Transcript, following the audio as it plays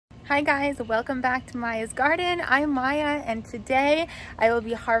Hi guys, welcome back to Maya's Garden. I'm Maya and today I will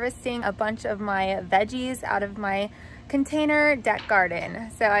be harvesting a bunch of my veggies out of my container deck garden.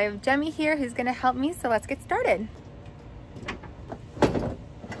 So I have Jemmy here who's gonna help me, so let's get started.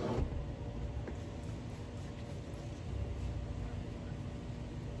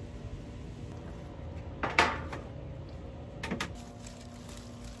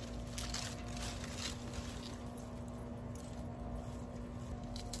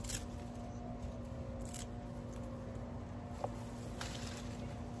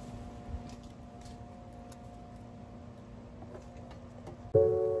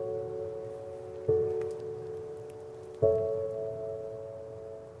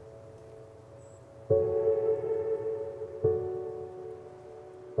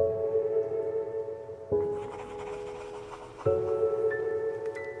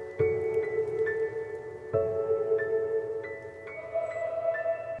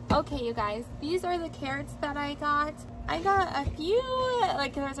 Okay, you guys, these are the carrots that I got. I got a few,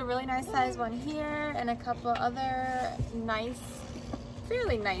 like there's a really nice size one here and a couple other nice,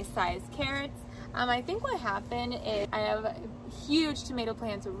 fairly nice sized carrots. I think what happened is I have huge tomato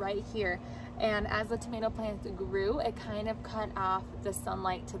plants right here, and as the tomato plants grew, it kind of cut off the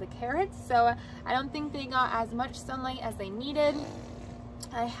sunlight to the carrots, so I don't think they got as much sunlight as they needed.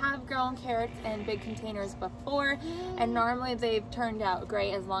 I have grown carrots in big containers before, and normally they've turned out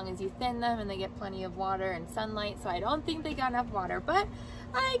great as long as you thin them and they get plenty of water and sunlight, so I don't think they got enough water, but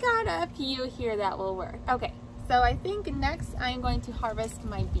I got a few here that will work. Okay, so I think next I'm going to harvest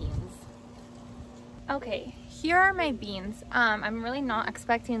my beans. Okay, here are my beans. I'm really not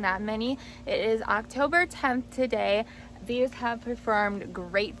expecting that many. It is October 10th today. These have performed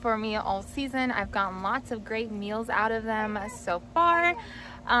great for me all season. I've gotten lots of great meals out of them so far,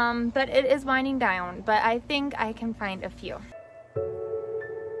 but it is winding down, but I think I can find a few.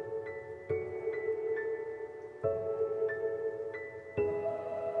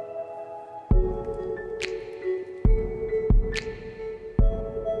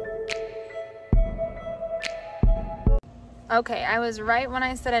 Okay, I was right when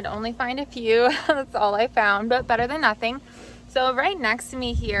I said I'd only find a few. That's all I found, but better than nothing. So right next to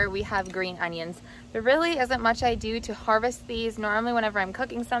me here, we have green onions. There really isn't much I do to harvest these. Normally, whenever I'm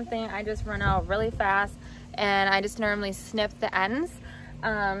cooking something, I just run out really fast and I just normally snip the ends.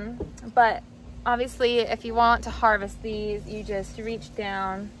 But obviously, if you want to harvest these, you just reach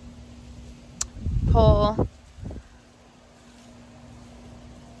down, pull,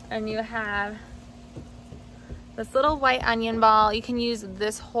 and you have this little white onion ball. You can use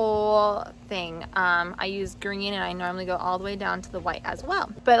this whole thing. I use green and I normally go all the way down to the white as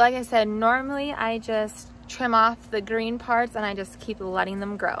well. But like I said, normally I just trim off the green parts and I just keep letting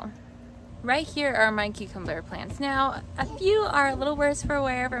them grow. Right here are my cucumber plants. Now, a few are a little worse for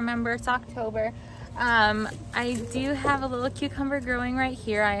wear. Remember, it's October. I do have a little cucumber growing right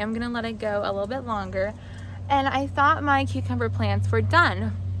here. I am gonna let it go a little bit longer. And I thought my cucumber plants were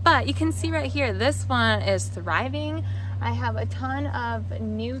done. But you can see right here, this one is thriving. I have a ton of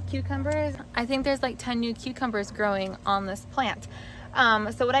new cucumbers. I think there's like 10 new cucumbers growing on this plant.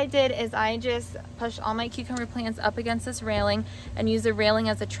 So what I did is I just pushed all my cucumber plants up against this railing and used the railing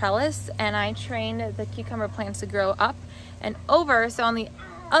as a trellis, and I trained the cucumber plants to grow up and over. So on the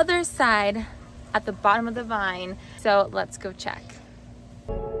other side at the bottom of the vine. So let's go check.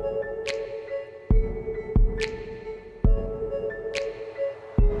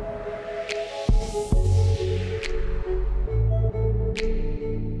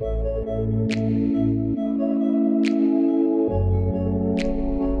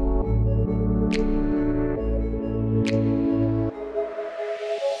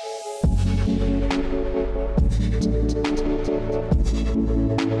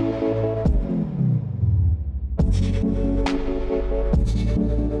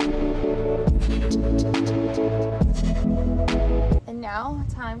 And now,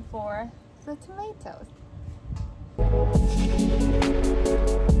 time for the tomatoes.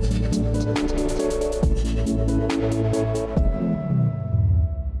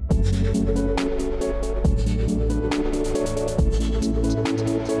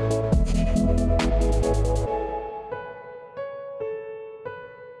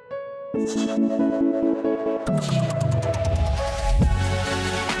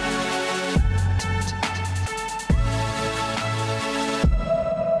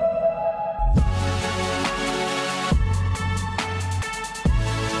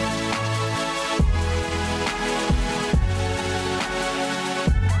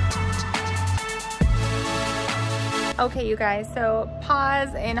 Okay, you guys, so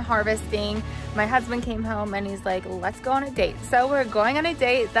pause in harvesting. my husband came home and he's like, let's go on a date. So we're going on a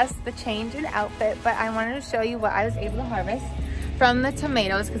date. That's the change in outfit, but I wanted to show you what I was able to harvest from the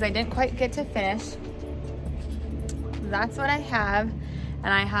tomatoes because I didn't quite get to finish. That's what I have,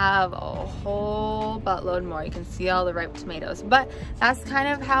 and I have a whole buttload more. You can see all the ripe tomatoes, but that's kind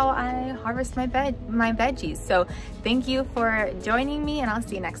of how I harvest my veggies. So thank you for joining me, and I'll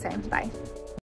see you next time. Bye.